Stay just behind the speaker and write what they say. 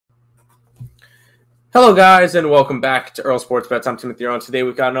Hello guys and welcome back to Earle Sports Bets. I'm Timothy Earle. Today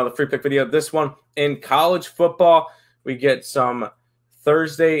we've got another free pick video. This one in college football. We get some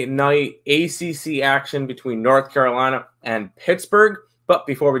Thursday night ACC action between North Carolina and Pittsburgh. But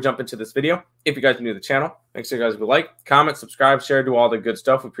before we jump into this video, if you guys are new to the channel, make sure you guys would like, comment, subscribe, share, do all the good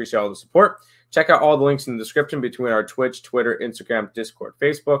stuff. We appreciate all the support. Check out all the links in the description between our Twitch, Twitter, Instagram, Discord,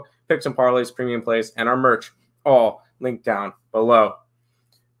 Facebook, picks and parlays, premium plays, and our merch, all linked down below.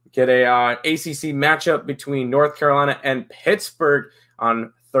 Get a ACC matchup between North Carolina and Pittsburgh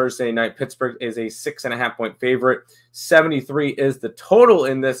on Thursday night. Pittsburgh is a 6.5-point favorite. 73 is the total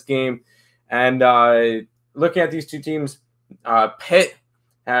in this game. And looking at these two teams, Pitt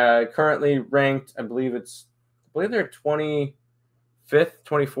currently ranked, I believe they're 25th,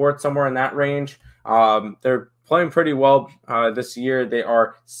 24th, somewhere in that range. They're playing pretty well this year. They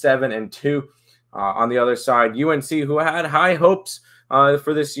are 7-2. On the other side, UNC, who had high hopes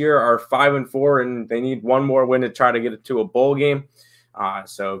for this year, are 5-4, and they need one more win to try to get it to a bowl game.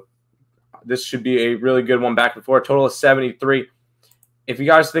 So this should be a really good one back and forth. Total of 73. If you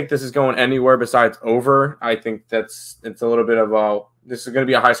guys think this is going anywhere besides over, I think it's a little bit of this is going to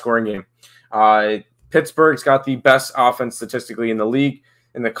be a high scoring game. Pittsburgh's got the best offense statistically in the league,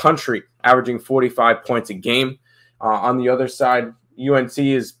 in the country, averaging 45 points a game. On the other side, UNC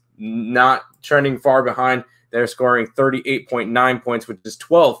is not trending far behind. They're scoring 38.9 points, which is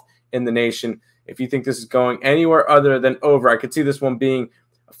 12th in the nation. If you think this is going anywhere other than over, I could see this one being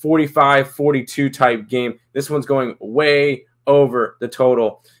a 45-42 type game. This one's going way over the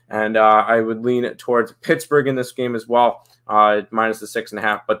total, and I would lean towards Pittsburgh in this game as well, minus the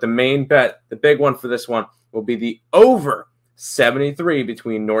 6.5. But the main bet, the big one for this one, will be the over 73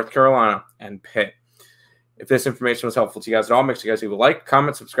 between North Carolina and Pitt. If this information was helpful to you guys at all, make sure you guys leave a like,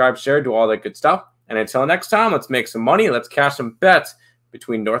 comment, subscribe, share, do all that good stuff. And until next time, let's make some money. Let's cash some bets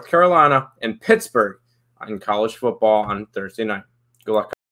between North Carolina and Pittsburgh in college football on Thursday night. Good luck.